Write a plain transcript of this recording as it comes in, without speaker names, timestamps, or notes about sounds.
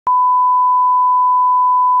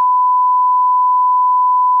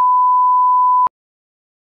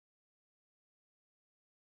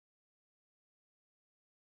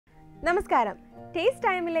നമസ്കാരം, ടേസ്റ്റ്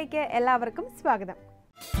ടൈമിലേക്ക് എല്ലാവർക്കും സ്വാഗതം.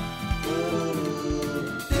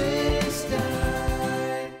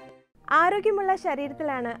 ആരോഗ്യമുള്ള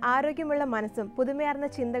ശരീരത്തിലാണ് ആരോഗ്യമുള്ള മനസ്സും പുതുമയാർന്ന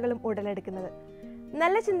ചിന്തകളും ഉടലെടുക്കുന്നത്.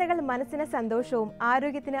 നല്ല ചിന്തകൾ മനസ്സിന് സന്തോഷവും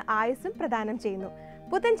ആരോഗ്യത്തിന് ആയുസ്സും പ്രദാനം ചെയ്യുന്നു.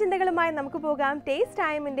 പുത്തൻ ചിന്തകളുമായി നമുക്ക് പോകാം ടേസ്റ്റ്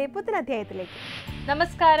ടൈമിന്റെ പുത്തൻ അധ്യായത്തിലേക്ക്.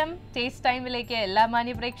 നമസ്കാരം, ടേസ്റ്റ് ടൈമിലേക്ക് എല്ലാ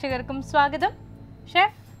മാന്യ പ്രേക്ഷകർക്കും സ്വാഗതം.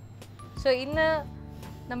 ഷെഫ്, സോ ഇന്ന്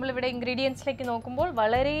നമ്മളിവിടെ ഇൻഗ്രീഡിയൻസിലേക്ക് നോക്കുമ്പോൾ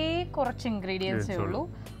വളരെ കുറച്ച് ഇൻഗ്രീഡിയൻസേ ഉള്ളൂ.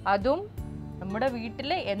 അതും നമ്മുടെ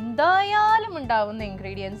വീട്ടിൽ എന്തായാലും ഉണ്ടാവുന്ന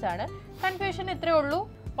ഇൻഗ്രീഡിയൻസ് ആണ്. കൺഫ്യൂഷൻ ഇത്രേ ഉള്ളൂ.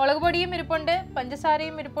 മുളക് പൊടിയും ഇരിപ്പുണ്ട്,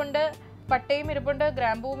 പഞ്ചസാരയും ഇരിപ്പുണ്ട്, പട്ടയും ഇരിപ്പുണ്ട്,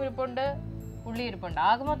 ഗ്രാമ്പൂവും ഇരിപ്പുണ്ട്, ഉള്ളി ഇരിപ്പുണ്ട്.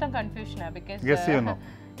 ആകെ മൊത്തം കൺഫ്യൂഷനാണ്. ബിക്കോസ്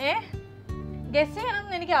ഗസ് ചെയ്യണം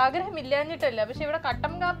എനിക്ക് ആഗ്രഹമില്ലാഞ്ഞിട്ടല്ല, പക്ഷെ ഇവിടെ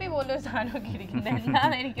കട്ടൻ കാപ്പി പോലെ ഒരു സാധനമൊക്കെ ഇരിക്കുന്നത്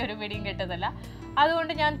എന്താണെന്ന് എനിക്കൊരു പിടിയും കിട്ടതല്ല.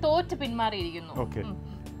 അതുകൊണ്ട് ഞാൻ തോറ്റ് പിന്മാറിയിരിക്കുന്നു.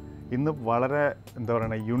 ഇന്ന് വളരെ എന്താ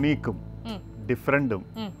പറയുക, യുണീക്കും ഡിഫറെന്റും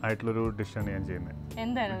ആയിട്ടുള്ളൊരു ഡിഷാണ് ഞാൻ ചെയ്യുന്നത്.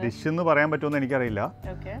 എന്താണ് ഡിഷ് എന്ന് പറയാൻ പറ്റുമെന്ന് എനിക്കറിയില്ല,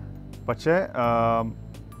 പക്ഷേ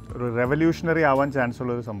ഒരു റെവല്യൂഷണറി ആവാൻ ചാൻസ്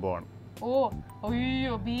ഉള്ള ഒരു സംഭവമാണ്.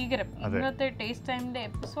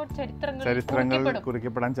 ചരിത്രങ്ങൾ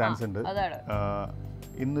കുറിക്കപ്പെടാൻ ചാൻസ് ഉണ്ട്.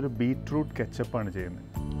 ഇന്നൊരു ബീറ്റ്റൂട്ട് കെച്ചപ്പാണ് ചെയ്യുന്നത്.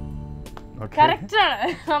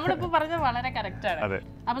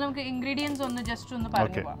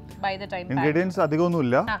 ഇൻഗ്രീഡിയൻസ്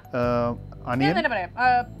അധികമൊന്നുമില്ല.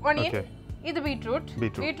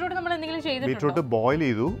 ബീറ്റ്റൂട്ട് ബോയിൽ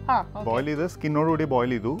ചെയ്ത് സ്കിന്നോടുകൂടി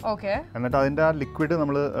ബോയിൽ ചെയ്തു. എന്നിട്ട് അതിന്റെ ആ ലിക്വിഡ്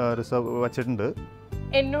നമ്മൾ റിസർവ് വെച്ചിട്ടുണ്ട്.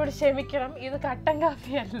 എന്നോട് ക്ഷമിക്കണം, ഇത് കട്ടൻ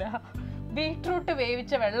കാപ്പിയല്ല, ബീട്രൂട്ട്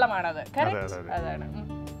വേവിച്ച വെള്ളമാണത്. അതാണ്.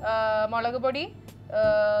 മുളക് പൊടി,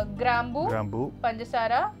 ഗ്രാമ്പൂ,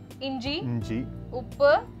 പഞ്ചസാര, ഇഞ്ചി,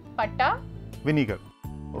 ഉപ്പ്, പട്ട, വിനീഗർ.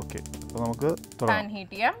 ഓക്കെ, അപ്പോൾ നമുക്ക് പാൻ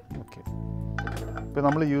ഹീറ്റ് ചെയ്യാം. ഓക്കെ, ഇപ്പോൾ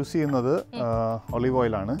നമ്മൾ യൂസ് ചെയ്യുന്നത് ഒലീവ്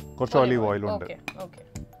ഓയിൽ ആണ്. കുറച്ച് ഒലീവ് ഓയിൽ ഉണ്ട്,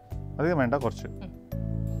 അധികം വേണ്ട, കുറച്ച്.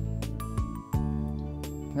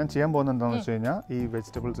 ഞാൻ ചെയ്യാൻ പോകുന്നത് എന്താണെന്ന് വെച്ച് കഴിഞ്ഞാൽ ഈ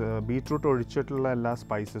വെജിറ്റബിൾസ് ബീട്രൂട്ട് ഒഴിച്ചിട്ടുള്ള എല്ലാ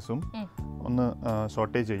സ്പൈസസും ഒന്ന്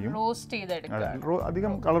സോട്ടേ ചെയ്യും.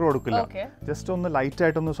 അധികം കളർ കൊടുക്കില്ല, ജസ്റ്റ് ഒന്ന് ലൈറ്റ്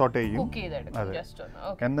ആയിട്ടൊന്ന് സോട്ടേ ചെയ്യും. അതെ,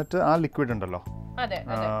 എന്നിട്ട് ആ ലിക്വിഡ് ഉണ്ടല്ലോ,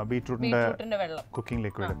 ബീട്രൂട്ടിന്റെ കുക്കിംഗ്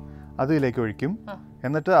ലിക്വിഡ്, അത് ഇതിലേക്ക് ഒഴിക്കും.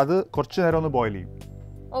 എന്നിട്ട് അത് കുറച്ചു നേരം ഒന്ന് ബോയിൽ ചെയ്യും.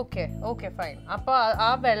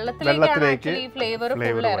 വെള്ളത്തിലേക്ക്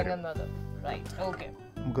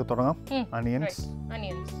നമുക്ക് തുടങ്ങാം. അണിയൻസ്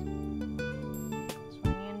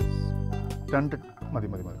 2 മതി.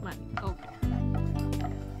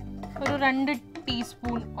 ഒരു 2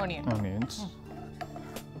 ടീസ്പൂൺ ഓണിയൻസ്.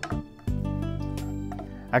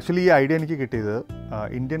 ആക്ച്വലി ഈ ഐഡിയ എനിക്ക് കിട്ടിയത്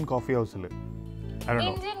ഇന്ത്യൻ കോഫി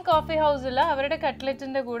ഹൗസിൽ അവരുടെ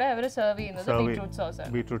കട്ട്ലറ്റിന്റെ കൂടെ അവർ സെർവ് ചെയ്യുന്നത്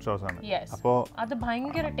ബീട്രൂട്ട് സോസ് ആണ്. അപ്പോൾ അത്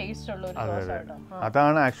ഭയങ്കര ടേസ്റ്റ് ഉള്ള ഒരു സോസാണ്.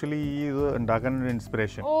 അതാണ് ആക്ച്വലി ഈ ഇത് ഉണ്ടാക്കാൻ ഒരു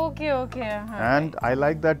inspiration. And I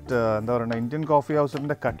like that എന്താ പറയുക, ഇന്ത്യൻ കോഫി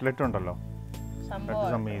ഹൗസിന്റെ കട്ട്ലറ്റ് ഉണ്ടല്ലോ, ദാറ്റ്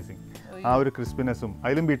ഈസ് അമേസിംഗ്. ആ ഒരു ക്രിസ്പിനെസ്സും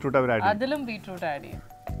അതിലും ബീട്രൂട്ട് അവർ ആഡ് ചെയ്യും.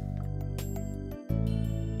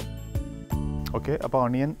 ഓക്കെ, അപ്പോൾ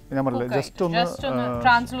ഓണിയൻ ഞാൻ പറഞ്ഞില്ല, ജസ്റ്റ് ഒന്ന്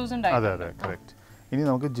ട്രാൻസ്ലൂസന്റ്. അതെ, കറക്റ്റ്. ഇനി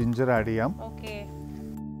നമുക്ക് ജിഞ്ചർ ആഡ് ചെയ്യാം.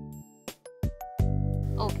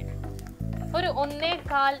 ഒരു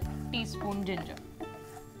 1.25 ടീസ്പൂൺ ജിഞ്ചർ.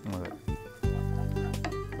 അതെ,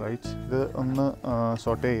 റൈറ്റ്. ഇത് ഒന്ന്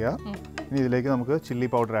സോട്ടേ ചെയ്യാം. ഇനി ഇതിലേക്ക് നമുക്ക് ചില്ലി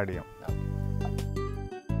പൗഡർ ആഡ് ചെയ്യാം.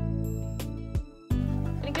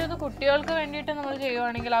 എനിക്കൊന്ന് കുട്ടികൾക്ക് വേണ്ടിയിട്ട് നമ്മൾ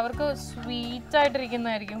ചെയ്യുവാണെങ്കിൽ അവർക്ക് സ്വീറ്റ്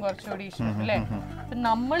ആയിട്ടിരിക്കുന്നതായിരിക്കും കുറച്ചുകൂടി ഇഷ്ടം, അല്ലേ?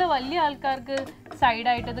 നമ്മൾ വലിയ ആൾക്കാർക്ക്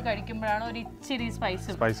സൈഡായിട്ട് ഇത് കഴിക്കുമ്പോഴാണ് ഒരു ഇച്ചിരി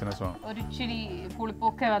സ്പൈസിനെസ്, ഒരു ഇച്ചിരി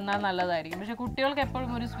പുളിപ്പൊക്കെ വന്നാൽ നല്ലതായിരിക്കും. പക്ഷെ കുട്ടികൾക്ക്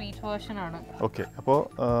എപ്പോഴും ഒരു സ്വീറ്റ് വേർഷൻ ആണ്. ഓക്കെ, അപ്പോൾ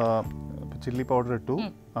ചില്ലി പൗഡർ ഇട്ടു,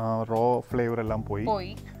 റോ ഫ്ലേവർ എല്ലാം പോയി.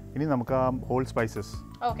 ഇനി നമുക്ക് ആ ഹോൾ സ്പൈസസ്,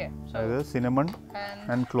 അതായത് സിനമൺ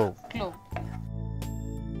ആൻഡ് ക്ലോവ്.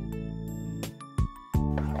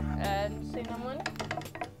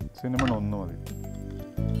 സിനമൺ 1 മതി.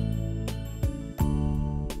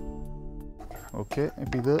 ഓക്കെ,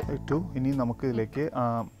 ഇപ്പം ഇത് ഇട്ടു. ഇനി നമുക്ക് ഇതിലേക്ക്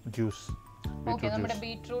ജ്യൂസ്, നമ്മുടെ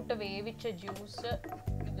ബീട്രൂട്ട് വേവിച്ച ജ്യൂസ്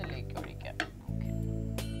ഇതിലേക്ക് ഒഴിക്കാം.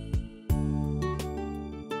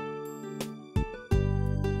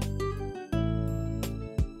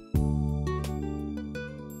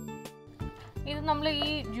 ഇത് നമ്മൾ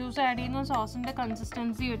ഈ ജ്യൂസ് ആഡ് ചെയ്യുന്ന സോസിന്റെ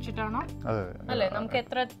കൺസിസ്റ്റൻസി വെച്ചിട്ടാണോ, അല്ലേ? നമുക്ക്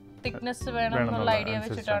എത്ര തിക്നെസ് വേണം എന്നുള്ള ഐഡിയ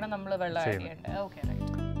വെച്ചിട്ടാണ് നമ്മൾ വെള്ളം ആഡ് ചെയ്യേണ്ടത്. ഓക്കെ,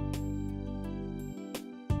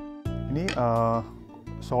 ഇനി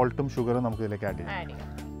സോൾട്ടും ഷുഗറും നമുക്ക് ഇതിലേക്ക് ആഡ് ചെയ്യാം.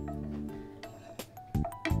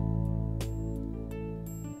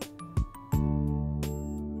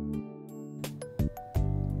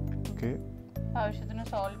 ആവശ്യത്തിന്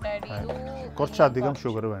സോൾട്ട് ആഡ് ചെയ്തു. കുറച്ചധികം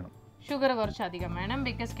ഷുഗർ വേണം. ഷുഗർ കുറച്ചധികം വേണം,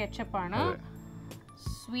 ബിക്കോസ് കെച്ചപ്പ് ആണ്.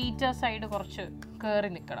 സ്വീറ്റർ സൈഡ് കുറച്ച് കയറി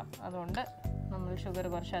നിൽക്കണം. അതുകൊണ്ട് നമ്മൾ ഷുഗർ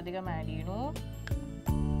കുറച്ചധികം ആഡ് ചെയ്യണു.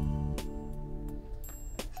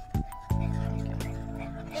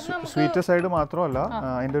 സ്വീറ്റ് സൈഡ് മാത്രമല്ല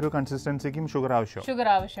അതിന്റെ ഒരു കൺസിസ്റ്റൻസിക്കും ഷുഗർ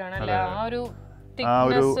ആവശ്യമാണ് അല്ലേ?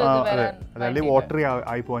 അല്ലെങ്കിൽ വാട്ടറി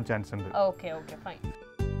ആയി പോകാൻ ചാൻസ് ഉണ്ട്. Okay okay fine.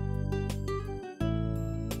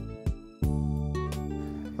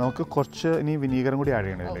 നമുക്ക് കുറച്ച് ഇനി വിനീഗറും കൂടി ആഡ്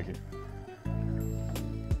ചെയ്യണം ഇതിലേക്ക്.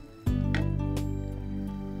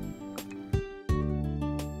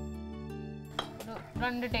 ഒരു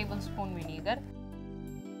 2 ടേബിൾ സ്പൂൺ വിനീഗർ.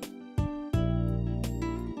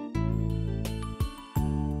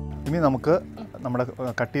 ഇനി നമുക്ക് നമ്മുടെ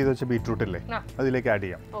കട്ട് ചെയ്ത് വെച്ച ബീറ്റ്റൂട്ട് ഇല്ലേ അതിലേക്ക് ആഡ്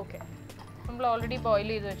ചെയ്യാം. ഓക്കെ, നമ്മൾ ഓൾറെഡി ബോയിൽ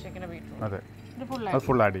ചെയ്ത് വെച്ചിരിക്കുന്ന ബീറ്റ്റൂട്ട്. അതെ, അത്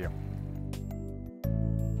ഫുൾ ആഡ് ചെയ്യാം.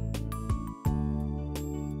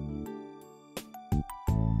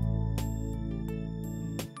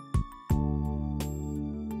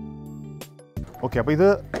 ഓക്കെ, അപ്പോൾ ഇത്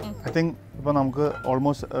ഐ തിങ്ക് ഇപ്പോൾ നമുക്ക്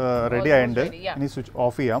ഓൾമോസ്റ്റ് റെഡി ആയിട്ടുണ്ട്. ഇനി സ്വിച്ച്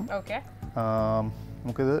ഓഫ് ചെയ്യാം.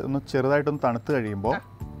 നമുക്കിത് ഒന്ന് ചെറുതായിട്ടൊന്ന് തണുത്ത് കഴിയുമ്പോൾ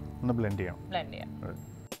ഒന്ന് ബ്ലെൻഡ് ചെയ്യാം.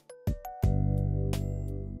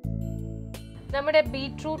 നമ്മുടെ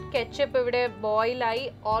ബീട്രൂട്ട് കെച്ചപ്പ് ഇവിടെ ബോയിലായി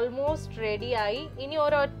ഓൾമോസ്റ്റ് റെഡിയായി. ഇനി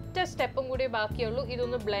ഒരൊറ്റ സ്റ്റെപ്പും കൂടി ബാക്കിയുള്ളൂ.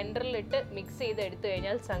 ഇതൊന്ന് ബ്ലെൻഡറിലിട്ട് മിക്സ് ചെയ്ത് എടുത്തു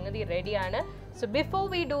കഴിഞ്ഞാൽ സംഗതി റെഡിയാണ്. So before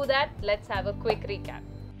we do that let's have A quick recap.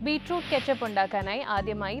 Beetroot ketchup ഉണ്ടാക്കാനായി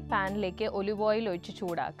ആദ്യമായി പാനിലേക്ക് ഒലിവ് ഓയിൽ ഒഴിച്ച്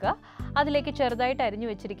ചൂടാക്കുക. അതിലേക്ക് ചെറുതായിട്ട് അരിഞ്ഞു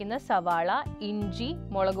വെച്ചിരിക്കുന്ന സവാള, ഇഞ്ചി,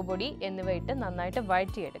 മുളക് പൊടി എന്നിവ ഇട്ട് നന്നായിട്ട്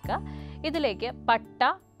വഴറ്റിയെടുക്കുക. ഇതിലേക്ക് പട്ട,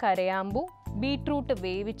 കരയാമ്പൂ, ബീട്രൂട്ട്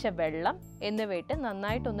വേവിച്ച വെള്ളം എന്നിവയിട്ട്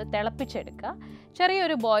നന്നായിട്ടൊന്ന് തിളപ്പിച്ചെടുക്കുക.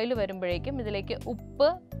 ചെറിയൊരു ബോയിൽ വരുമ്പോഴേക്കും ഇതിലേക്ക് ഉപ്പ്,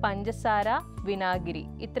 പഞ്ചസാര, വിനാഗിരി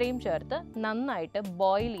ഇത്രയും ചേർത്ത് നന്നായിട്ട്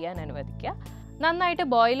ബോയിൽ ചെയ്യാൻ അനുവദിക്കുക. നന്നായിട്ട്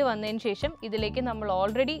ബോയിൽ വന്നതിന് ശേഷം ഇതിലേക്ക് നമ്മൾ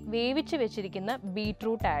ഓൾറെഡി വേവിച്ച് വെച്ചിരിക്കുന്ന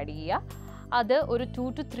ബീട്രൂട്ട് ആഡ് ചെയ്യുക. അത് ഒരു 2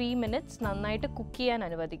 to 3 minutes നന്നായിട്ട് കുക്ക് ചെയ്യാൻ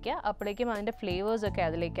അനുവദിക്കുക. അപ്പോഴേക്കും അതിൻ്റെ ഫ്ലേവേഴ്സൊക്കെ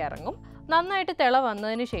അതിലേക്ക് ഇറങ്ങും. നന്നായിട്ട് തിള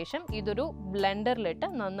വന്നതിന് ശേഷം ഇതൊരു ബ്ലെൻഡറിലിട്ട്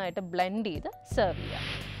നന്നായിട്ട് ബ്ലെൻഡ് ചെയ്ത് സെർവ് ചെയ്യാം.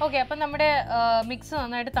 ഓക്കെ, അപ്പം നമ്മുടെ മിക്സ്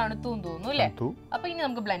നന്നായിട്ട് തണുത്തു എന്ന് തോന്നുന്നു അല്ലേ? അപ്പം ഇനി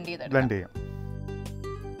നമുക്ക് ബ്ലെൻഡ് ചെയ്യാം.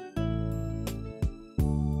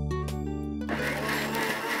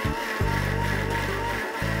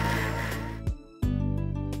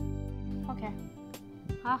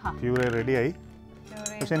 പ്യൂറേ റെഡിയായി.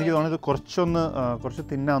 പക്ഷെ എനിക്ക് തോന്നുന്നത് കുറച്ച്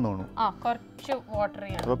തിന്നാന്ന് തോന്നുന്നു.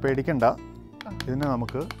 അപ്പോൾ പേടിക്കണ്ട, ഇതിനെ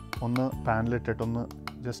നമുക്ക് ഒന്ന് പാനിലിട്ടിട്ടൊന്ന്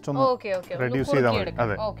ജസ്റ്റ് ഒന്ന് റെഡ്യൂസ് ചെയ്താൽ മതി.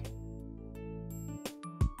 അതെ,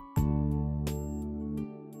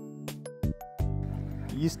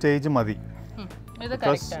 ഈ സ്റ്റേജ് മതി.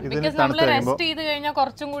 ഇതിന് തണുത്ത് കഴിയുമ്പോൾ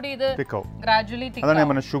അതാണ് ഞാൻ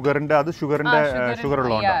പറഞ്ഞത്, ഷുഗർ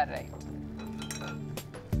ഉള്ളതുകൊണ്ട്.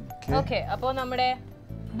 ഓക്കെ, അപ്പോൾ നമ്മുടെ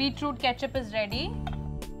beetroot ketchup is ready.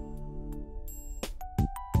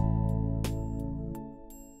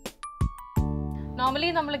 Normally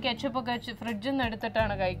നമ്മൾ കെച്ചപ്പ് ഒക്കെ ഫ്രിഡ്ജിൽ നിന്ന്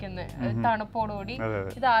എടുത്തിട്ടാണ് കഴിക്കുന്നത് തണുപ്പോടുകൂടി.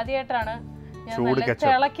 ഇത് ആദ്യമായിട്ടാണ് ഞാൻ നല്ല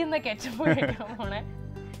തിളയ്ക്കുന്ന കെച്ചപ്പ് കഴിക്കാൻ പോണേ.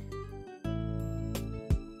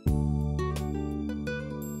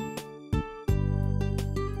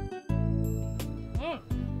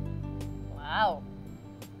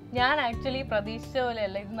 ഞാൻ ആക്ച്വലി പ്രതീക്ഷിച്ച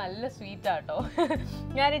പോലെയല്ല, ഇത് നല്ല സ്വീറ്റ് ആട്ടോ.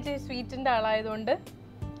 ഞാൻ ഇച്ചിരി സ്വീറ്റിൻ്റെ ആളായതുകൊണ്ട്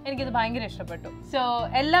എനിക്കിത് ഭയങ്കര ഇഷ്ടപ്പെട്ടു. സോ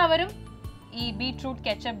എല്ലാവരും ഈ ബീട്രൂട്ട്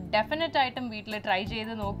കെച്ചപ്പ് ഡെഫിനറ്റ് ആയിട്ടും വീട്ടിൽ ട്രൈ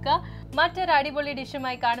ചെയ്ത് നോക്കുക. മറ്റൊരു അടിപൊളി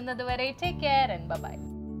ഡിഷുമായി കാണുന്നത് വരെ take care and by.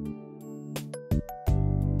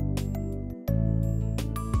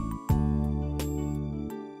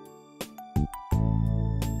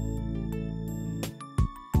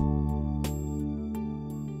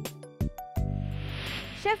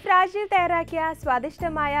 Chef Rajeev തയ്യാറാക്കിയ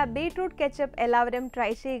സ്വാദിഷ്ടമായ ബീട്രൂട്ട് കെച്ചപ്പ് എല്ലാവരും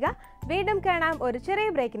ട്രൈ ചെയ്യുക. വീണ്ടും കാണാം ഒരു ചെറിയ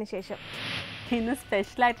ബ്രേക്കിന് ശേഷം. ഇന്ന്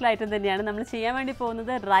സ്പെഷ്യൽ ആയിട്ടുള്ള ഐറ്റം തന്നെയാണ് നമ്മൾ ചെയ്യാൻ വേണ്ടി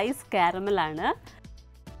പോകുന്നത്. റൈസ് കാരമൽ ആണ്.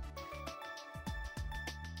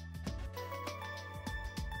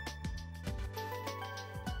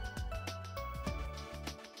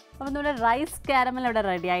 അപ്പോൾ നമ്മുടെ റൈസ് കാരമൽ ഇവിടെ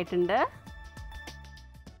റെഡി ആയിട്ടുണ്ട്.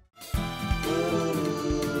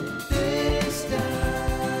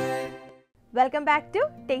 Welcome back to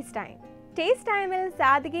taste time. Taste ടൈമിൽ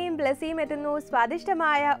സാധികയും ബ്ലസ്സിയും എത്തുന്നു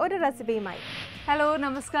സ്വാദിഷ്ടമായ ഒരു റെസിപ്പിയുമായി. ഹലോ,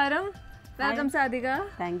 നമസ്കാരം. Welcome Sadhika.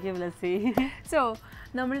 Thank you Blessy. So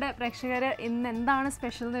നമ്മളുടെ പ്രേക്ഷകർ ഇന്ന് എന്താണ്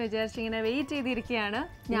സ്പെഷ്യൽ എന്ന് വിചാരിച്ച് ഇങ്ങനെ വെയിറ്റ് ചെയ്തിരിക്കുകയാണ്.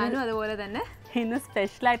 ഞാനും അതുപോലെ തന്നെ. ഇന്ന്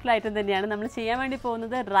സ്പെഷ്യൽ ആയിട്ടുള്ള ഐറ്റം തന്നെയാണ് നമ്മൾ ചെയ്യാൻ വേണ്ടി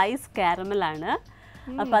പോകുന്നത്. റൈസ് കാരമൽ ആണ്.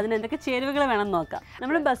 അപ്പോൾ അതിന് എന്തൊക്കെ ചേരുവകൾ വേണം നോക്കാം.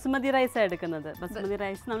 നമ്മൾ ബസുമതി റൈസ് എടുക്കുന്നത്. ബസുമതി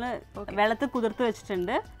റൈസ് നമ്മൾ വെള്ളത്തിൽ കുതിർത്ത്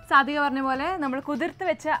വെച്ചിട്ടുണ്ട്. സാധിക പറഞ്ഞ പോലെ നമ്മൾ കുതിർത്ത്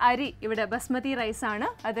വെച്ച അരി ഇവിടെ ബസ്മതി റൈസ് ആണ്.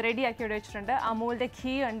 അത് റെഡിയാക്കി ഇവിടെ വെച്ചിട്ടുണ്ട്. അമൂലിൻ്റെ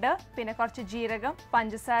ഘീ ഉണ്ട്, പിന്നെ കുറച്ച് ജീരകം,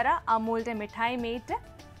 പഞ്ചസാര, അമൂലിൻ്റെ മിഠായി മേറ്റ്,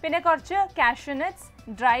 പിന്നെ കുറച്ച് കാഷ്യൂ നട്ട്സ്,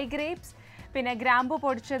 ഡ്രൈ ഗ്രേപ്സ്, പിന്നെ ഗ്രാമ്പു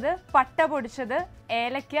പൊടിച്ചത്, പട്ട പൊടിച്ചത്,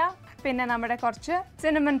 ഏലക്ക, പിന്നെ നമ്മുടെ കുറച്ച്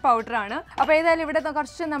സിനമൺ പൗഡറാണ്. അപ്പോൾ ഏതായാലും ഇവിടെ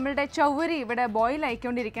കുറച്ച് നമ്മളുടെ ചൗവരി ഇവിടെ ബോയിൽ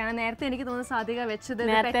ആയിക്കൊണ്ടിരിക്കുകയാണ്. നേരത്തെ എനിക്ക് തോന്നുന്നു സാധിക വെച്ചത്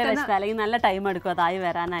നല്ല ടൈം എടുക്കും അതായി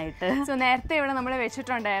വരാനായിട്ട്. സോ നേരത്തെ ഇവിടെ നമ്മൾ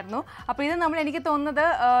വെച്ചിട്ടുണ്ടായിരുന്നു. അപ്പോൾ ഇത് നമ്മൾ എനിക്ക് തോന്നുന്നത്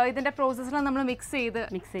ഇതിന്റെ പ്രോസസ്സിൽ നമ്മൾ മിക്സ്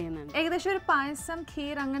ചെയ്യുന്നുണ്ട്. ഏകദേശം ഒരു പായസം,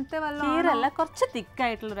 ഖീർ അങ്ങനത്തെ ഖീറല്ല, കുറച്ച്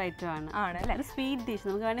തിക്കായിട്ടുള്ള ഒരു ഐറ്റം ആണ് അല്ലേ? ഒരു സ്വീറ്റ് ഡിഷ്.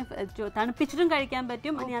 നമുക്ക് വേണമെങ്കിൽ തണുപ്പിച്ചിട്ടും കഴിക്കാൻ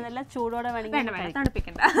പറ്റും. ഇനി അതെല്ലാം ചൂടോടെ വേണമെങ്കിൽ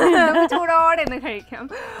തണുപ്പിക്കണ്ട, ചൂടോടെ ഒന്ന് കഴിക്കാം.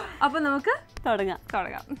 അപ്പോൾ നമുക്ക് തുടങ്ങാം.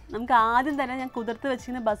 നമുക്ക് ആദ്യം തന്നെ ഞാൻ കുതിർത്ത്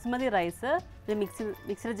വെച്ചിരിക്കുന്ന ബസ്മതി റൈസ്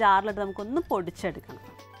മിക്സിയുടെ ജാറിലിട്ട് നമുക്കൊന്ന് പൊടിച്ചെടുക്കണം.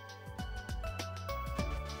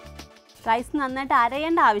 റൈസ് നന്നായിട്ട്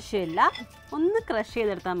അരയേണ്ട ആവശ്യമില്ല, ഒന്ന് ക്രഷ്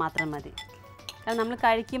ചെയ്തെടുത്താൽ മാത്രം മതി. കാരണം നമ്മൾ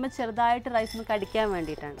കഴിക്കുമ്പോൾ ചെറുതായിട്ട് റൈസ് ഒന്ന് കടിക്കാൻ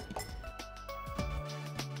വേണ്ടിയിട്ടാണ്.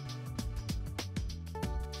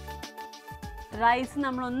 റൈസ്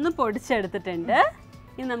നമ്മളൊന്ന് പൊടിച്ചെടുത്തിട്ടുണ്ട്.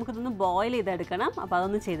 ഇനി നമുക്കിതൊന്ന് ബോയിൽ ചെയ്തെടുക്കണം. അപ്പോൾ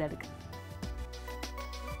അതൊന്ന് ചെയ്തെടുക്കാം.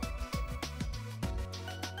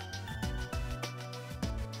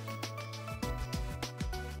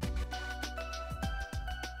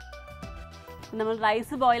 നമ്മൾ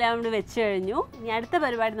റൈസ് ബോയിൽ ആവാൻ വേണ്ടി വെച്ച് കഴിഞ്ഞു. ഇനി അടുത്ത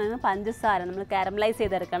പരിപാടി നിന്ന് പഞ്ചസാര നമ്മൾ കാരമലൈസ്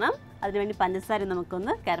ചെയ്തെടുക്കണം. അതിനുവേണ്ടി പഞ്ചസാര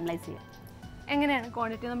നമുക്കൊന്ന് കാരമലൈസ് ചെയ്യാം. എങ്ങനെയാണ്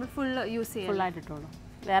ക്വാണ്ടിറ്റി? നമ്മൾ ഫുള്ളായിട്ട് ഇട്ടോളൂ.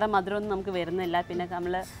 വേറെ മധുരമൊന്നും നമുക്ക് വരുന്നില്ല. പിന്നെ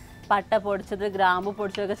നമ്മൾ പട്ട പൊടിച്ചത്, ഗ്രാമ്പു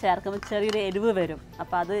പൊടിച്ചതൊക്കെ ചേർക്കുമ്പോൾ ചെറിയൊരു എരിവ് വരും.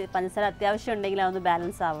 അപ്പോൾ അത് പഞ്ചസാര അത്യാവശ്യം ഉണ്ടെങ്കിൽ അതൊന്ന്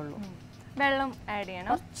ബാലൻസ് ആവുള്ളൂ. വെള്ളം ആഡ്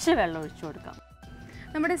ചെയ്യണം. കുറച്ച് വെള്ളം ഒഴിച്ചു കൊടുക്കാം.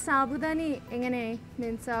 നമ്മുടെ സാബുദാനി എങ്ങനെയായി?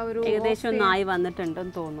 മീൻസ് ആ ഒരു ഏകദേശം ഒന്നായി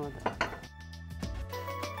വന്നിട്ടുണ്ടെന്ന് തോന്നുന്നത്.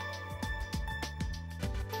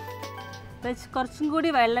 കുറച്ചും കൂടി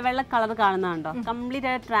വെള്ള കളർ കാണുന്നുണ്ടോ? കംപ്ലീറ്റ്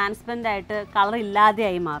ആയിട്ട് ട്രാൻസ്പെറൻ്റ് ആയിട്ട് കളർ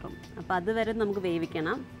ഇല്ലാതെയായി മാറും. അപ്പോൾ അതുവരെ നമുക്ക്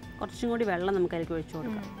വേവിക്കണം. കുറച്ചും കൂടി വെള്ളം നമുക്ക് അതിലേക്ക് ഒഴിച്ചു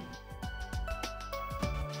കൊടുക്കാം.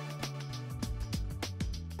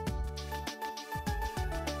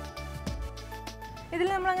 ഇതിൽ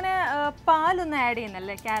നമ്മളങ്ങനെ പാലൊന്നും ആഡ്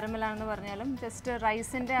ചെയ്യുന്നല്ലേ? കാരമലാണെന്ന് പറഞ്ഞാലും ജസ്റ്റ്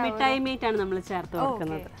റൈസിന്റെ മിഠായി മീറ്റാണ് നമ്മൾ ചേർത്ത്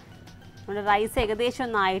കൊടുക്കുന്നത്. നമ്മുടെ റൈസ് ഏകദേശം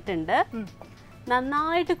ഒന്നായിട്ടുണ്ട്.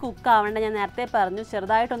 നന്നായിട്ട് കുക്കാവേണ്ട. ഞാൻ നേരത്തെ പറഞ്ഞു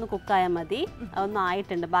ചെറുതായിട്ടൊന്ന് കുക്കായാൽ മതി. അതൊന്നും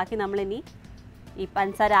ആയിട്ടുണ്ട്. ബാക്കി നമ്മളിനി ഈ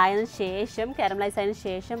പഞ്ചസാര ആയതിനു ശേഷം, കാരമലൈസ് ആയതിനു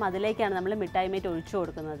ശേഷം അതിലേക്കാണ് നമ്മൾ മിഠായി മീറ്റ് ഒഴിച്ചു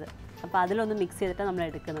കൊടുക്കുന്നത്. അപ്പോൾ അതിലൊന്ന് മിക്സ് ചെയ്തിട്ടാണ് നമ്മൾ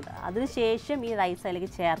എടുക്കുന്നത്. അതിന് ശേഷം ഈ റൈസ്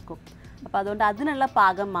അതിലേക്ക് ചേർക്കും. അപ്പോൾ അതുകൊണ്ട് അതിനുള്ള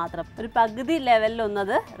പാകം മാത്രം ഒരു പകുതി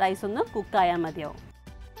ലെവലിലൊന്നത് റൈസ് ഒന്ന് കുക്കായാൽ മതിയാവും.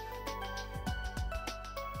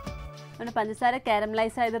 നമ്മുടെ പഞ്ചസാര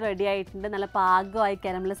കാരമലൈസ് ആയത് റെഡി ആയിട്ടുണ്ട്. നല്ല പാകമായി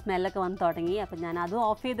കാരമൽ സ്മെല്ലൊക്കെ വന്ന് തുടങ്ങി. അപ്പം ഞാൻ അതും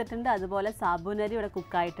ഓഫ് ചെയ്തിട്ടുണ്ട്. അതുപോലെ സാബുനരി ഇവിടെ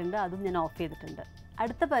കുക്കായിട്ടുണ്ട്, അതും ഞാൻ ഓഫ് ചെയ്തിട്ടുണ്ട്.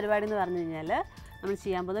 അടുത്ത പരിപാടി എന്ന് പറഞ്ഞു കഴിഞ്ഞാൽ നമ്മൾ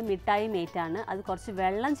ചെയ്യാൻ പോകുന്നത് മിഠായി മേറ്റാണ്. അത് കുറച്ച്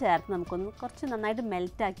വെള്ളം ചേർത്ത് നമുക്കൊന്ന് കുറച്ച് നന്നായിട്ട്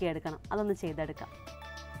മെൽറ്റാക്കി എടുക്കണം. അതൊന്ന് ചെയ്തെടുക്കാം.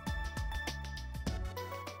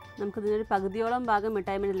 നമുക്കിതിനൊരു പകുതിയോളം ഭാഗം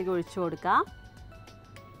മിഠായി മേറ്റിലേക്ക് ഒഴിച്ചു കൊടുക്കാം.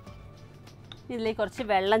 ഇതിലേക്ക് കുറച്ച്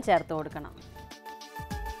വെള്ളം ചേർത്ത് കൊടുക്കണം.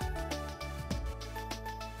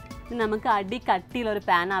 നമുക്ക് അടി കട്ടിയിലൊരു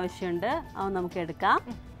പാൻ ആവശ്യമുണ്ട്. അത് നമുക്ക് എടുക്കാം.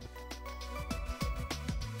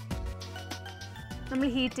 നമ്മൾ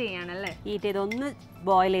ഹീറ്റ് ചെയ്യാണല്ലേ? ഹീറ്റ് ചെയ്ത് ഒന്ന്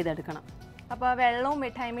ബോയിൽ ചെയ്തെടുക്കണം. അപ്പോൾ വെള്ളവും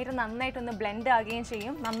മിഠായി മീറ്റും നന്നായിട്ടൊന്ന് ബ്ലെൻഡ് ആകുകയും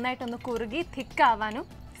ചെയ്യും. നന്നായിട്ടൊന്ന് കുറുകി തിക്കാവാനും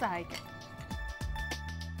സഹായിക്കും.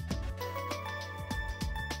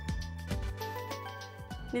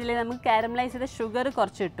 ഇതിൽ നമുക്ക് കാരമലൈസ് ചെയ്ത ഷുഗർ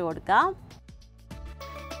കുറച്ച് ഇട്ട് കൊടുക്കാം.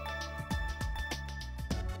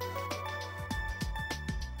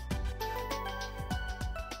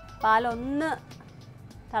 പാലൊന്ന്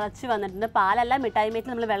തിളച്ച് വന്നിട്ടുണ്ട്. പാലല്ല, മിഠായി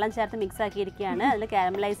മേറ്റിൽ നമ്മൾ വെള്ളം ചേർത്ത് മിക്സ് ആക്കിയിരിക്കുകയാണ്. അതിൽ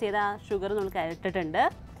കാരമലൈസ് ചെയ്ത ഷുഗർ നമ്മൾ ഇട്ടിട്ടുണ്ട്.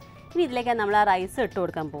 ഇനി ഇതിലേക്കാണ് നമ്മൾ ആ റൈസ് ഇട്ട്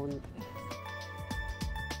കൊടുക്കാൻ പോകുന്നത്.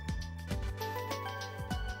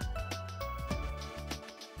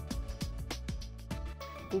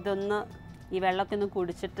 ഇതൊന്ന് ഈ വെള്ളമൊക്കെ ഒന്ന്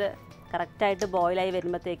കുടിച്ചിട്ട് കറക്റ്റായിട്ട് ബോയിലായി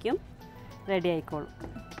വരുമ്പോഴത്തേക്കും റെഡി ആയിക്കോളും.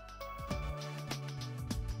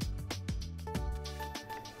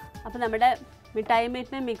 അപ്പോൾ നമ്മുടെ മിഠായി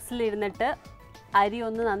മേറ്റിന് മിക്സിലിരുന്നിട്ട് അരി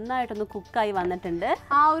ഒന്ന് നന്നായിട്ടൊന്ന് കുക്കായി വന്നിട്ടുണ്ട്.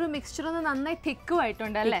 ആ ഒരു മിക്സ്ചർ ഒന്ന് നന്നായി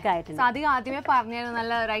തിക്കുമായിട്ടുണ്ട് അല്ലേ? അധികം ആദ്യമേ പറഞ്ഞായിരുന്നു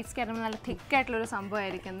നല്ല റൈസ് കാരമൽ നല്ല തിക്കായിട്ടുള്ള ഒരു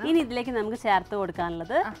സംഭവമായിരിക്കും. ഇനി ഇതിലേക്ക് നമുക്ക് ചേർത്ത്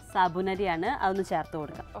കൊടുക്കാനുള്ളത് സാബുനരിയാണ്. അതൊന്ന് ചേർത്ത്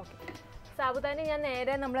കൊടുക്കാം. സാബുദാനി ഞാൻ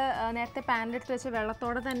നേരത്തെ പാനിലെടുത്ത് വെച്ച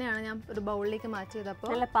വെള്ളത്തോടെ തന്നെയാണ് ഞാൻ ഒരു ബൗളിലേക്ക് മാറ്റിയത്.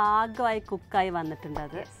 അപ്പോൾ നല്ല പാകമായി കുക്കായി വന്നിട്ടുണ്ട്.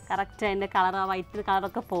 അത് കറക്റ്റ് അതിൻ്റെ കളർ, വൈറ്റ്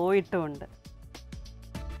കളറൊക്കെ പോയിട്ടുമുണ്ട്.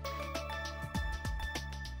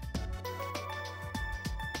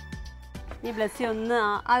 ഈ ബ്ലസ്സി ഒന്ന്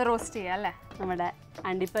അത് റോസ്റ്റ് ചെയ്യാം അല്ലേ? നമ്മുടെ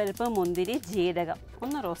അണ്ടിപ്പരിപ്പ്, മുന്തിരി, ജീരകം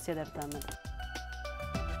ഒന്ന് റോസ്റ്റ് ചെയ്തെടുത്താൽ മതി.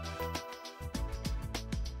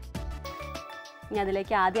 ഇനി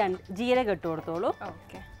അതിലേക്ക് ആദ്യം ജീരകം ഇട്ട് കൊടുത്തോളൂ.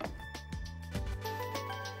 ഓക്കെ,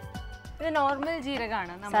 ഇത് നോർമൽ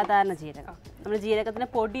ജീരകമാണ്, സാധാരണ ജീരകം. നമ്മൾ ജീരകത്തിന്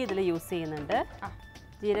പൊടി ഇതിൽ യൂസ് ചെയ്യുന്നുണ്ട്.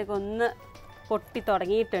 ജീരകം ഒന്ന് പൊട്ടി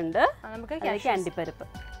തുടങ്ങിയിട്ടുണ്ട്. നമുക്ക് അതിലേക്ക് അണ്ടിപ്പരിപ്പ്.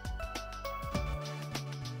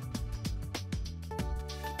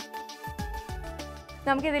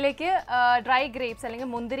 നമുക്കിതിലേക്ക് ഡ്രൈ ഗ്രേപ്സ് അല്ലെങ്കിൽ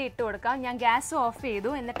മുന്തിരി ഇട്ട് കൊടുക്കാം. ഞാൻ ഗ്യാസ് ഓഫ്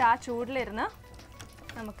ചെയ്തു. എന്നിട്ട് ആ ചൂടിലിരുന്ന്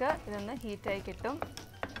നമുക്ക് ഇതൊന്ന് ഹീറ്റായി കിട്ടും.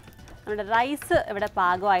 നമ്മുടെ റൈസ് ഇവിടെ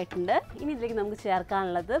പാകമായിട്ടുണ്ട്. ഇനി ഇതിലേക്ക് നമുക്ക്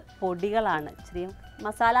ചേർക്കാനുള്ളത് പൊടികളാണ്. ഇച്ചിരി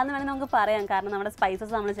മസാല എന്ന് വേണമെങ്കിൽ നമുക്ക് പറയാം, കാരണം നമ്മുടെ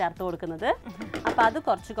സ്പൈസസ് നമ്മൾ ചേർത്ത് കൊടുക്കുന്നത്. അപ്പോൾ അത്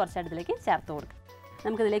കുറച്ചായിട്ട് ഇതിലേക്ക് ചേർത്ത് കൊടുക്കാം.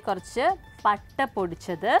 നമുക്കിതിലേക്ക് കുറച്ച് പട്ട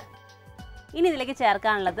പൊടിച്ചത്. ഇനി ഇതിലേക്ക്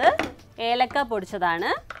ചേർക്കാനുള്ളത് ഏലക്ക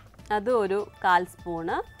പൊടിച്ചതാണ്, അത് ഒരു 1/4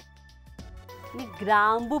 സ്പൂണ്. ഇനി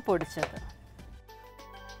ഗ്രാമ്പു പൊടിച്ചത്,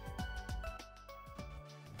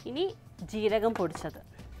 ഇനി ജീരകം പൊടിച്ചത്.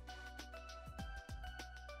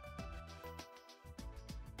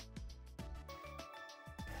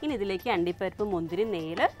 ഇനി ഇതിലേക്ക് അണ്ടിപ്പരിപ്പ് മുന്തിരി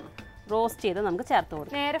നെയ്യിൽ റോസ്റ്റ് ചെയ്ത് നമുക്ക് ചേർത്ത്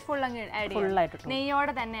കൊടുക്കാം. നേരെ ഫുൾ അങ്ങ് ആഡ് ചെയ്യാം, ഫുള്ളായിട്ട്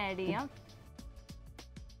നെയ്യോടെ തന്നെ ആഡ് ചെയ്യാം.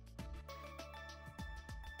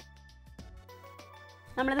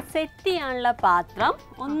 നമ്മളിത് സെറ്റ് ചെയ്യാനുള്ള പാത്രം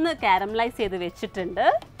ഒന്ന് കാരമലൈസ് ചെയ്ത് വെച്ചിട്ടുണ്ട്.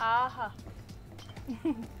 ആഹാ,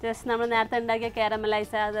 ജസ്റ്റ് നമ്മൾ നേരത്തെ ഉണ്ടാക്കിയ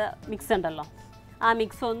കാരമലൈസ് അത് മിക്സ് ഉണ്ടല്ലോ, ആ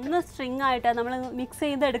മിക്സ് ഒന്ന് സ്ട്രിങ് ആയിട്ട് നമ്മൾ മിക്സ്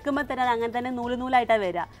ചെയ്ത് എടുക്കുമ്പോൾ തന്നെ അത് അങ്ങനെ തന്നെ നൂലായിട്ടാണ്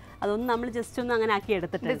വരിക. അതൊന്ന് നമ്മൾ ജസ്റ്റ് ഒന്ന് അങ്ങനെ ആക്കി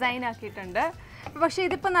എടുത്തിട്ടുണ്ട്, ഡിസൈൻ ആക്കിയിട്ടുണ്ട്. പക്ഷേ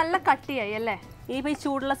ഇതിപ്പോൾ നല്ല കട്ടിയായി അല്ലേ? ഇനിയിപ്പോൾ ഈ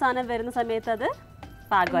ചൂടുള്ള സാധനം വരുന്ന സമയത്ത് അത്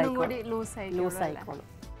പാകമായിക്കോളും, ലൂസ് ആയിക്കോളും.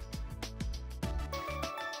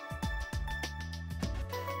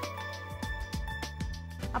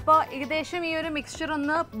 അപ്പോൾ ഏകദേശം ഈ ഒരു മിക്സ്ചർ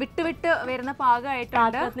ഒന്ന് വിട്ട് വരുന്ന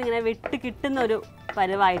പാകമായിട്ടുണ്ട്. ഇങ്ങനെ വിട്ട് കിട്ടുന്ന ഒരു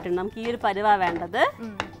പരുവായിട്ടുണ്ട്. നമുക്ക് ഈ ഒരു പരുവാ വേണ്ടത്.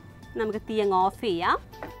 നമുക്ക് തീ അങ്ങ് ഓഫ് ചെയ്യാം.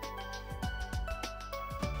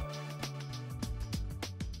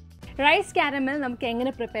 റൈസ് കാരമൽ നമുക്ക്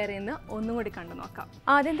എങ്ങനെ പ്രിപ്പയർ ചെയ്യുന്ന ഒന്നും കൂടി കണ്ടു നോക്കാം.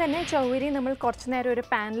 ആദ്യം തന്നെ ചൗരി നമ്മൾ കുറച്ച് നേരം ഒരു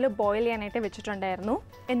പാനിൽ ബോയിൽ ചെയ്യാനായിട്ട് വെച്ചിട്ടുണ്ടായിരുന്നു.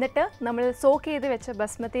 എന്നിട്ട് നമ്മൾ സോക്ക് ചെയ്ത് വെച്ച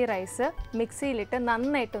ബസ്മതി റൈസ് മിക്സിയിലിട്ട്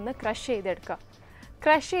നന്നായിട്ടൊന്ന് ക്രഷ് ചെയ്തെടുക്കുക.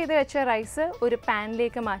 ക്രഷ് ചെയ്ത് വെച്ച റൈസ് ഒരു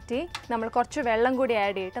പാനിലേക്ക് മാറ്റി നമ്മൾ കുറച്ച് വെള്ളം കൂടി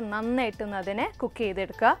ആഡ് ചെയ്തിട്ട് നന്നായിട്ടൊന്ന് അതിനെ കുക്ക്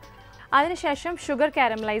ചെയ്തെടുക്കുക. അതിനുശേഷം ഷുഗർ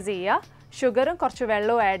കാരമലൈസ് ചെയ്യുക. ഷുഗറും കുറച്ച്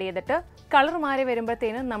വെള്ളവും ആഡ് ചെയ്തിട്ട് കളർ മാറി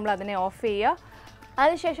വരുമ്പോഴത്തേനും നമ്മൾ അതിനെ ഓഫ് ചെയ്യുക.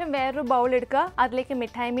 അതിനുശേഷം വേറൊരു ബൗൾ എടുക്കുക, അതിലേക്ക്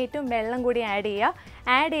മിഠായി മീറ്റും വെള്ളം കൂടി ആഡ് ചെയ്യുക.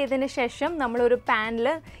 ആഡ് ചെയ്തതിന് ശേഷം നമ്മളൊരു പാനിൽ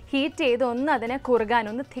ഹീറ്റ് ചെയ്ത് ഒന്ന് അതിനെ കുറുകാൻ,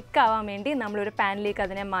 ഒന്ന് തിക്കാവാൻ വേണ്ടി നമ്മളൊരു പാനിലേക്ക്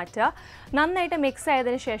അതിനെ മാറ്റുക. നന്നായിട്ട് മിക്സ്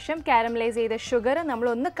ആയതിനു ശേഷം കാരമലൈസ് ചെയ്ത ഷുഗർ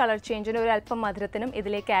നമ്മളൊന്ന് കളർ ചേഞ്ചിനും ഒരു അല്പം മധുരത്തിനും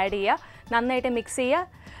ഇതിലേക്ക് ആഡ് ചെയ്യുക. നന്നായിട്ട് മിക്സ്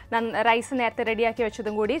ചെയ്യുക. റൈസ് നേരത്തെ റെഡിയാക്കി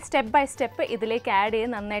വെച്ചതും കൂടി സ്റ്റെപ്പ് ബൈ സ്റ്റെപ്പ് ഇതിലേക്ക് ആഡ്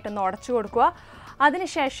ചെയ്ത് നന്നായിട്ടൊന്ന് ഉടച്ചു കൊടുക്കുക.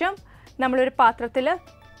 അതിനുശേഷം നമ്മളൊരു പാത്രത്തിൽ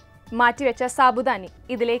മാറ്റി വെച്ച സാബുദാനി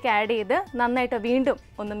ഇതിലേക്ക് ആഡ് ചെയ്ത് നന്നായിട്ട് വീണ്ടും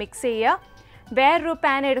ഒന്ന് മിക്സ് ചെയ്യുക. വേറൊരു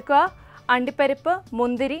പാൻ എടുക്കുക. അണ്ടിപ്പരിപ്പ്,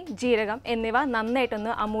 മുന്തിരി, ജീരകം എന്നിവ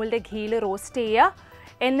നന്നായിട്ടൊന്ന് അമൂലിൻ്റെ ഘീയിൽ റോസ്റ്റ് ചെയ്യുക.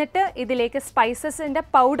 എന്നിട്ട് ഇതിലേക്ക് സ്പൈസസിൻ്റെ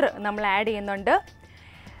പൗഡർ നമ്മൾ ആഡ് ചെയ്യുന്നുണ്ട്.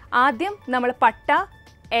 ആദ്യം നമ്മൾ പട്ട,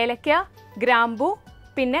 ഏലക്ക, ഗ്രാമ്പു,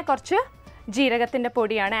 പിന്നെ കുറച്ച് ജീരകത്തിൻ്റെ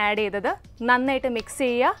പൊടിയാണ് ആഡ് ചെയ്തത്. നന്നായിട്ട് മിക്സ്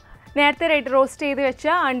ചെയ്യുക. നേരത്തെ റോസ്റ്റ് ചെയ്ത് വെച്ച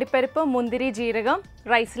അണ്ടിപ്പരിപ്പ്, മുന്തിരി, ജീരകം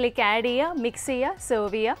റൈസിലേക്ക് ആഡ് ചെയ്യുക, മിക്സ് ചെയ്യുക,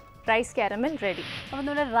 സെർവ് ചെയ്യുക. Rice caramel ready. അപ്പോൾ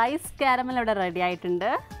നമ്മുടെ റൈസ് കാരമൽ ഇവിടെ റെഡി ആയിട്ടുണ്ട്.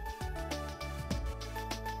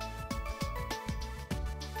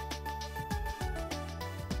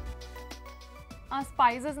 ആ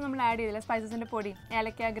സ്പൈസസ് നമ്മൾ ആഡ് ചെയ്തില്ല, സ്പൈസസിൻ്റെ പൊടി,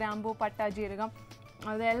 ഏലക്ക, ഗ്രാമ്പൂ, പട്ട, ജീരകം,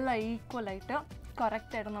 അതെല്ലാം ഈക്വലായിട്ട്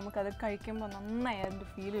കറക്റ്റായിട്ട് നമുക്കത് കഴിക്കുമ്പോൾ നന്നായി അതിൻ്റെ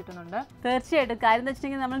ഫീൽ കിട്ടുന്നുണ്ട്. തീർച്ചയായിട്ടും. കാര്യം എന്ന്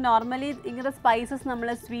വെച്ചിട്ടുണ്ടെങ്കിൽ നമ്മൾ നോർമലി ഇങ്ങനത്തെ സ്പൈസസ് നമ്മൾ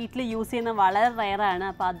സ്വീറ്റിൽ യൂസ് ചെയ്യുന്നത് വളരെ റെയറാണ്.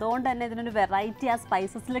 അപ്പോൾ അതുകൊണ്ട് തന്നെ ഇതിനൊരു വെറൈറ്റി ആ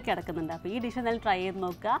സ്പൈസസിൽ കിടക്കുന്നുണ്ട്. അപ്പോൾ ഈ ഡിഷ് എന്തായാലും ട്രൈ ചെയ്ത്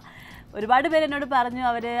നോക്കുക. ഒരുപാട് പേര് എന്നോട് പറഞ്ഞു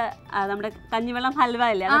അവർ നമ്മുടെ കഞ്ഞിവെള്ളം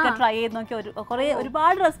ഹൽവ ഇല്ലേ, അതൊക്കെ ട്രൈ ചെയ്ത് നോക്കി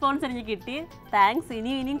ഒരുപാട് റെസ്പോൺസ് എനിക്ക് കിട്ടി. താങ്ക്സ്.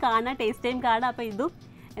 ഇനിയും കാണാം, ടേസ്റ്റ് ടൈം കാണാം. അപ്പോൾ ഇതും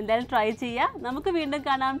എന്തായാലും ട്രൈ ചെയ്യുക. നമുക്ക് വീണ്ടും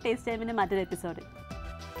കാണാം ടേസ്റ്റ് ടൈമിൻ്റെ മറ്റൊരു എപ്പിസോഡ്.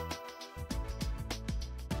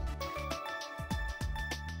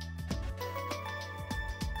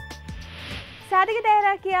 സാധിക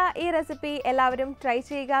തയ്യാറാക്കിയ ഈ റെസിപ്പി എല്ലാവരും ട്രൈ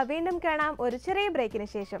ചെയ്യുക. വീണ്ടും കാണാം ഒരു ചെറിയ ബ്രേക്കിന്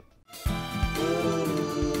ശേഷം.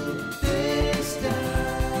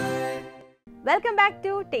 Welcome back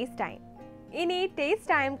to taste time. ഇനി ടേസ്റ്റ്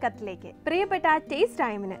ടൈം കത്തിലേക്ക്. പ്രിയപ്പെട്ട ടേസ്റ്റ്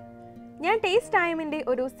ടൈമിന്, ഞാൻ ടേസ്റ്റ് ടൈമിൻ്റെ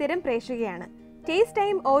ഒരു സ്ഥിരം പ്രേക്ഷകയാണ്. ടേസ്റ്റ്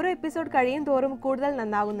ടൈം ഓരോ എപ്പിസോഡ് കഴിയും തോറും കൂടുതൽ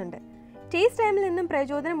നന്നാകുന്നുണ്ട്. ടേസ്റ്റ് ടൈമിൽ നിന്നും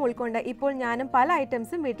പ്രചോദനം ഉൾക്കൊണ്ട് ഇപ്പോൾ ഞാനും പല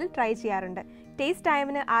ഐറ്റംസും വീട്ടിൽ ട്രൈ ചെയ്യാറുണ്ട്. ടേസ്റ്റ്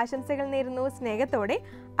ടൈമിന് ആശംസകൾ നേരുന്നു സ്നേഹത്തോടെ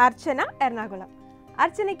അർച്ചന, എറണാകുളം.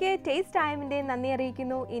 അർച്ചനയ്ക്ക് ടേസ്റ്റ് ടൈമിൻ്റെ നന്ദി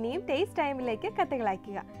അറിയിക്കുന്നു. ഇനിയും ടേസ്റ്റ് ടൈമിലേക്ക് കത്തുകൾ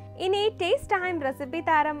അയക്കുക. ഇനി ടേസ്റ്റ് ടൈം റെസിപ്പി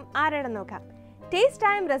താരം ആരാണെന്ന് നോക്കാം. ടേസ്റ്റ്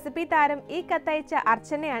ടൈം റെസിപ്പി താരം ഈ കത്തയച്ച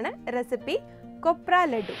അർച്ചനയാണ്. റെസിപ്പി കൊപ്ര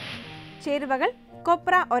ലഡു. ചേരുവകൾ: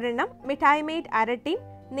 കൊപ്ര 1 മിഠായി മേറ്റ് 1/2 ടീൻ,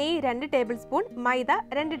 നെയ്യ് 2 ടേബിൾ സ്പൂൺ, മൈദ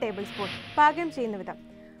 2 ടേബിൾ സ്പൂൺ. പാകം ചെയ്യുന്ന വിധം: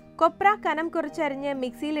 കൊപ്ര കനം കുറച്ചരിഞ്ഞ്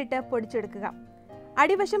മിക്സിയിലിട്ട് പൊടിച്ചെടുക്കുക.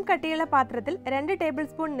 അടിവശം കട്ടിയുള്ള പാത്രത്തിൽ 2 ടേബിൾ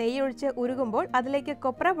സ്പൂൺ നെയ്യ് ഒഴിച്ച് ഉരുകുമ്പോൾ അതിലേക്ക്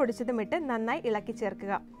കൊപ്ര പൊടിച്ചതും ഇട്ട് നന്നായി ഇളക്കി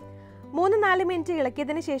ചേർക്കുക. 3-4 മിനിറ്റ്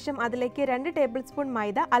ഇളക്കിയതിന് ശേഷം അതിലേക്ക് 2 ടേബിൾ സ്പൂൺ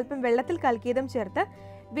മൈദ അല്പം വെള്ളത്തിൽ കലക്കിയതും ചേർത്ത്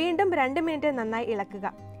വീണ്ടും 2 മിനിറ്റ് നന്നായി ഇളക്കുക.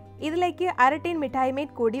 ഇതിലേക്ക് 1/2 ടീൻ മിഠായി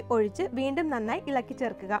മേറ്റ് കൂടി ഒഴിച്ച് വീണ്ടും നന്നായി ഇളക്കി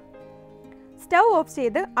ചേർക്കുക. സ്റ്റൗ ഓഫ്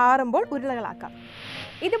ചെയ്ത് ആറുമ്പോൾ ഉരുളകളാക്കാം.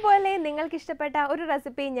 ഇതുപോലെ നിങ്ങൾക്ക് ഇഷ്ടപ്പെട്ട ഒരു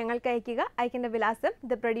റെസിപ്പി ഞങ്ങൾക്ക് അയയ്ക്കുക. അയക്കേണ്ട വിലാസം: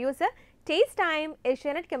 the producer, taste time,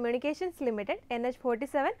 Asianet communications limited,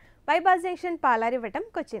 NH47, bypass junction, Palarivattom,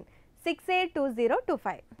 Cochin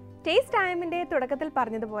 682025. Taste ടൈമിന്റെ തുടക്കത്തിൽ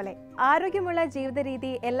പറഞ്ഞതുപോലെ ആരോഗ്യമുള്ള ജീവിത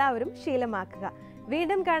രീതി എല്ലാവരും ശീലമാക്കുക.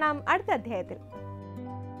 വീണ്ടും കാണാം അടുത്ത അധ്യായത്തിൽ.